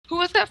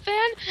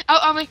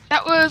I'm like,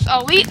 that was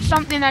Elite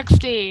something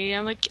XD.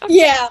 I'm like, okay.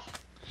 Yeah.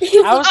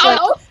 I was like,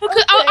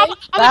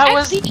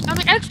 I'm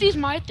like, XD's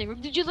my thing.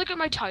 Did you look at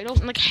my titles?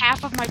 And like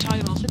half of my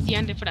titles at the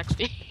end I put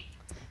XD.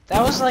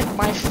 that was like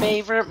my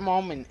favorite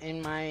moment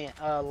in my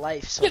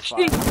life so far.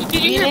 Did you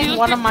hear Meeting me?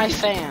 one of my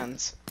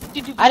fans.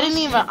 I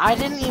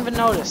didn't even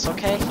notice.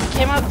 Okay, he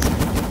came up.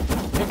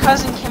 Your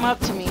cousin came up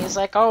to me. He's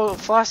like, "Oh,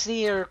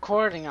 Velocidd, you're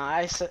recording.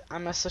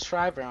 I'm a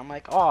subscriber." I'm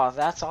like, "Oh,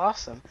 that's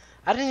awesome."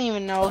 I didn't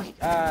even know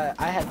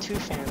I had 2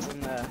 fans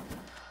in the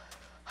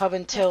hub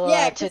until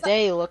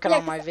today, looking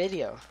on my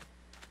video,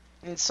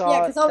 and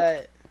saw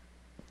that.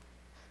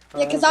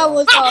 Yeah, because I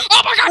was. Oh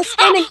my god!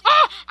 Standing,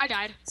 I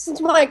died.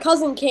 Since my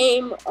cousin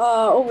came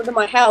over to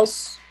my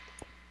house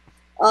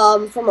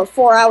from a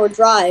 4-hour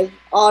drive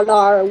on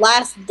our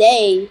last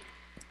day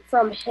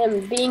from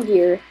him being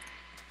here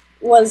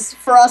was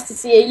for us to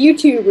see a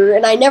YouTuber,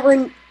 and I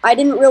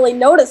didn't really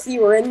notice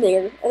you were in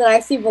there, and then I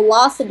see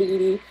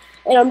Velocidd,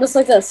 and I'm just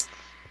like this.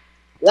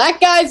 That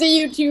guy's a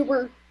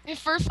YouTuber. At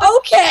first,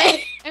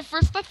 okay. At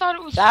first, I thought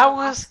it was. That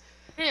was.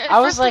 I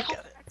was like.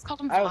 It's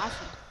called him Velocidd.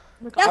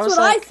 That's what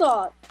I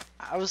thought.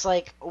 I was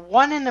like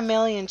 1 in a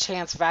million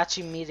chance of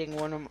actually meeting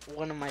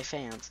one of my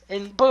fans,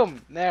 and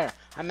boom, there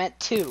I met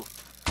 2.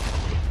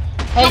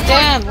 Hey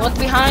Dan, look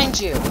behind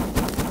you.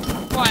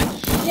 What?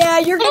 Yeah,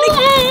 you're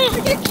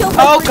gonna get killed.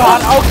 Oh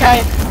god,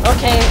 okay,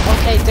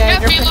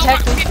 Dan, you're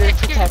protected.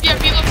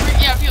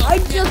 I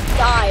just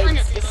died.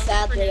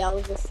 Sadly, I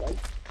was just like,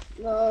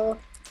 no.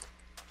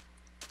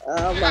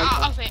 Oh my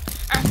god.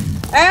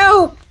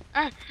 Ow!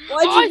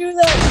 Why'd you do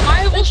that?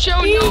 I will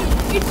show you.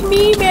 It's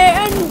me,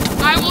 man.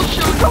 I will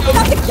show you. I told me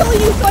not to kill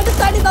you, so I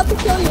decided not to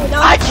kill you.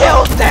 Now I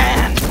killed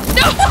Dan.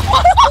 No.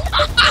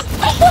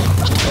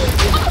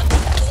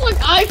 Look,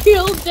 I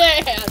killed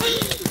Dan.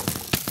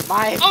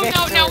 My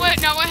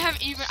victory. No, I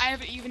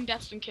have even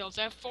deaths and kills.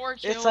 I have 4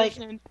 kills it's like,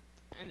 and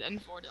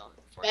 4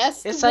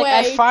 kills. It's like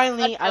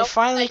I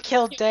finally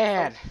killed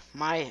Dan.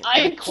 My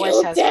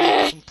quest has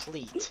been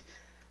complete.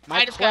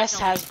 My quest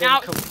has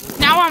been complete.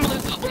 Now I'm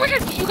losing. Oh my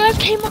god, you guys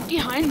came up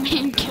behind me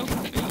and killed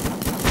me.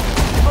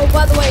 Oh,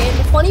 by the way, and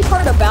the funny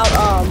part about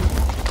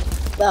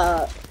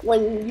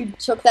when you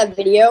took that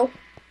video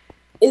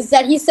is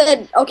that he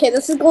said, "Okay,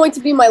 this is going to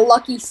be my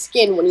lucky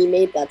skin" when he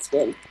made that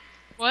skin.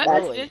 What?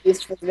 That's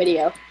used for the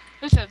video.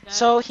 Who said that?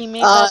 So he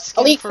made that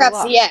skin Elite for Crap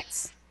luck.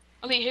 CX.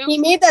 Elite who? He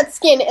made that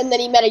skin and then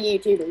he met a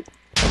YouTuber.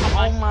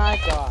 Oh my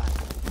god.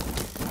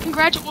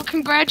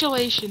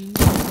 Congratulations.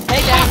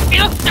 Hey Dan.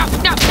 No.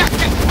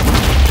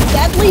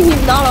 Sadly,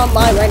 he's not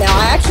online right now.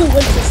 I actually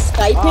went to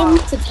Skype him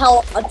to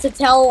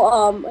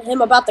tell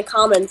him about the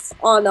comments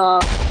on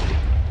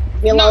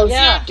Velo's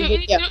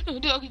video.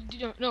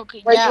 No,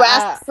 where you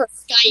asked for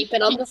Skype,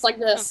 and I'm just like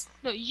this.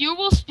 No, you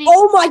will speak.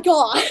 Oh my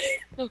god!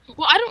 No,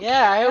 well, I don't.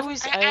 Yeah, I have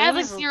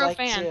like 0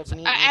 fans.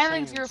 I have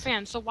like 0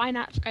 fans, so why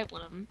not Skype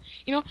one of them?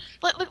 You know,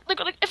 like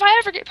if I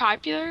ever get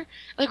popular,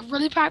 like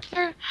really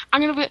popular,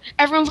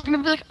 everyone's gonna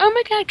be like, oh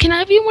my god, can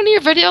I be in one of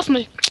your videos? I'm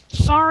like,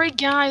 sorry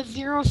guys,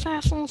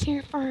 Zeroassasin was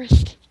here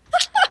first.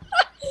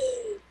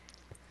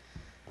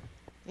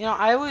 You know,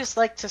 I always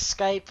like to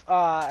Skype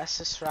a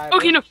subscriber.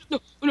 Okay, no.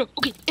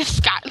 Okay, if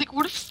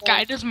what if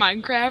Sky does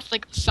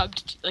Minecraft sub?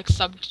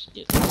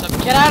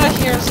 Get out of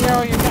here,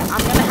 Zero. I'm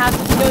gonna have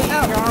to kill you.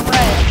 You're on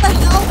red. What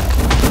the hell?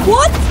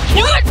 What?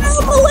 You're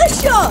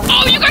militia!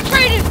 Oh, you got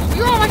traded.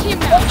 You're on my team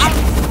now.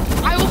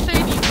 I will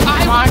save you.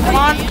 Come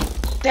on.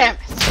 Damn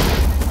it.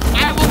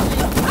 I will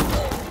save you.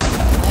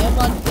 I am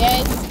on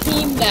Dan's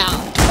team now.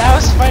 That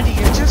was funny.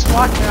 You're just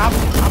walking up.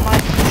 I'm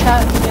like, he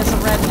has a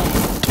red name.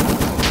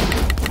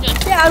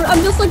 Yeah,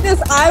 I'm just like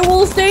this. I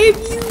will save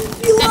you.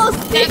 You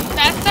lost it.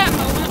 That's that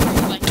moment where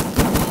you're like,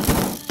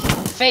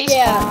 face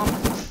bomb.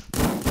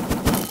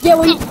 Yeah,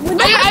 when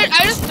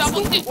I just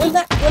double did. When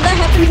that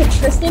happened to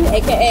Tristan,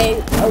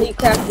 aka Elite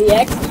Craft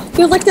DX,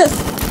 he was like this.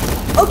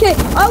 Okay,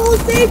 I will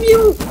save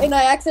you, and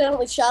I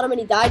accidentally shot him and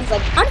he died. He's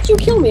like, how did you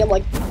kill me? I'm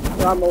like,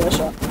 you're on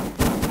militia.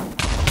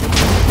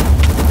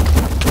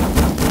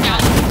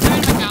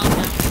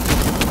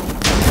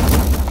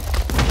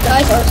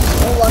 Guys are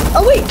so lucky.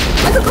 Oh wait,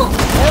 I could call.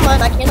 Never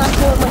mind, I cannot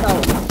kill him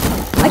without him.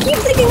 I keep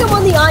thinking I'm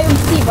on the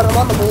IMC, but I'm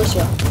on the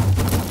militia.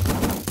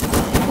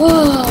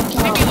 Oh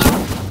god.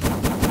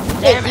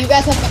 Hey, you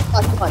guys have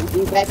Xbox One.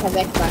 You guys have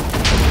Xbox.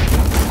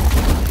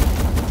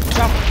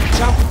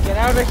 Jump, get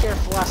out of here,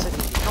 Velocidd.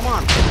 Come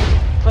on.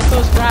 Put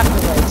those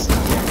raptor legs in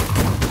here.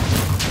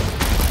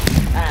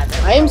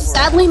 I am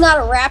sadly not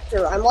a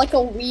raptor. I'm like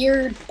a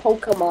weird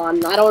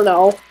Pokemon. I don't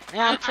know.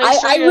 Yeah, I'm pretty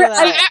sure you're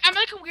that. I'm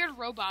like a weird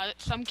robot that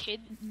some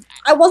kid.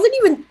 I wasn't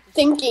even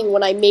thinking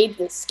when I made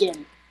this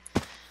skin.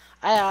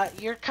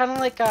 You're kind of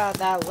like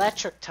that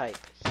electric type.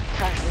 He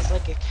kind of is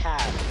like a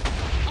cat.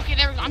 Okay,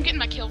 there we go. I'm getting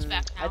my kills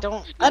back now.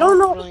 I don't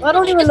know. Really I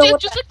don't even know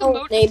what just the like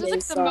hell name is.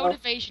 It's like the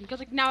motivation, because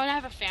like now I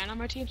have a fan on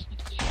my team.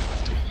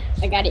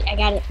 I got it.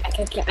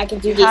 I can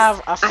do this. You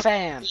have a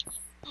fan.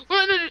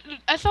 Well, no,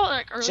 I thought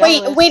like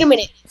earlier. Wait a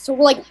minute. So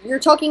like you're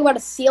talking about a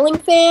ceiling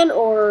fan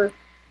or?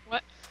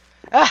 What?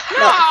 No!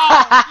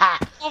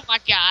 Oh my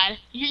god!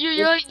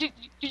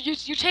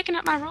 You're taking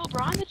up my role,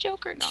 bro. I'm the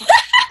Joker. No.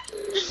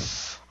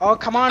 Oh,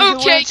 come on. Who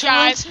Okay, wins?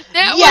 guys.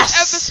 That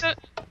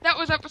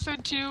was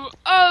episode 2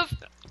 of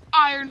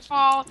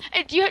IronFall.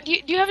 Hey, do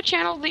you have a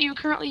channel that you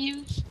currently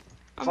use?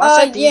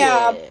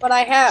 Yeah, but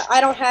I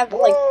don't have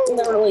like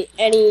literally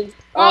any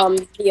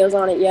videos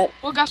on it yet.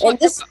 Well, guess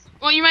what?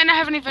 Well, you might not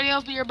have any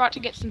videos, but you're about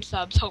to get some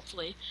subs,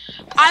 hopefully.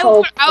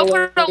 I'll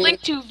put a link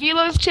to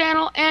Velo's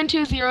channel and to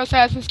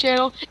Zeroassasin's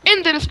channel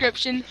in the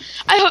description.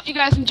 I hope you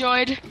guys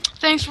enjoyed.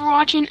 Thanks for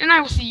watching, and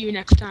I will see you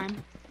next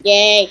time.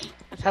 Yay.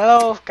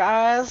 Hello,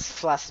 guys.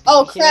 Velocidd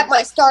Oh, crap,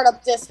 my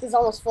startup disk is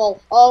almost full.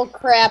 Oh,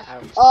 crap.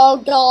 Oh,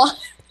 God.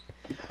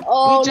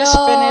 Oh, we just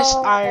finished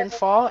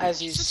IronFall,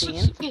 as you've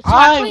seen.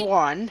 I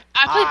won.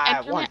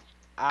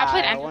 I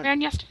played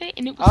Enderman yesterday,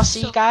 and it was I'll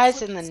see you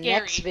guys in the scary.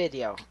 next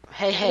video.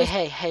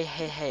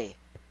 Hey.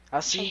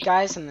 I'll see you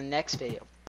guys in the next video.